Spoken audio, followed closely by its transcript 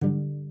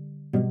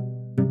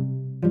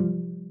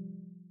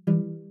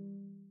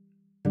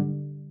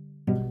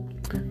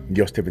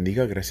Dios te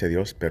bendiga, gracias a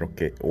Dios. Espero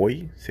que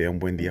hoy sea un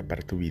buen día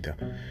para tu vida.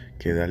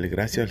 Que darle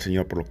gracias al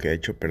Señor por lo que ha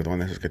hecho.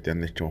 Perdona a esos que te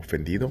han hecho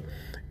ofendido.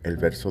 El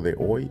verso de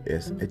hoy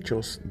es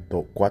Hechos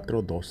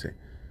 4:12.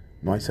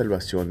 No hay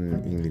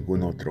salvación en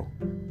ningún otro.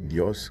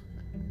 Dios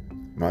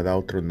no ha dado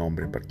otro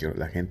nombre para que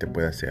la gente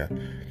pueda ser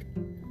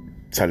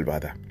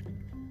salvada.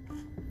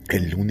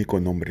 El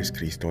único nombre es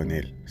Cristo en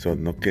él.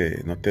 No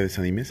te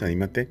desanimes,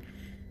 anímate.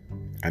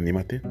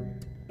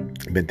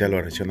 Vente a la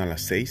oración a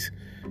las 6.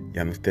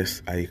 Ya no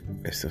estés ahí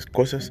estas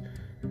cosas.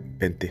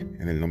 Vente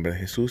en el nombre de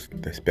Jesús.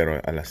 Te espero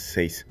a las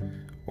 6.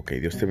 Ok,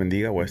 Dios te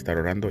bendiga. Voy a estar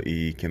orando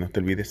y que no te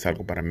olvides,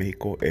 salgo para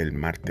México el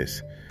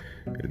martes.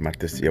 El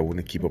martes llevo un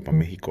equipo para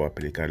México a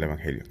predicar el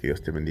Evangelio. Que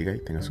Dios te bendiga y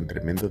tengas un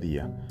tremendo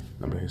día. En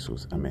nombre de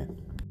Jesús. Amén.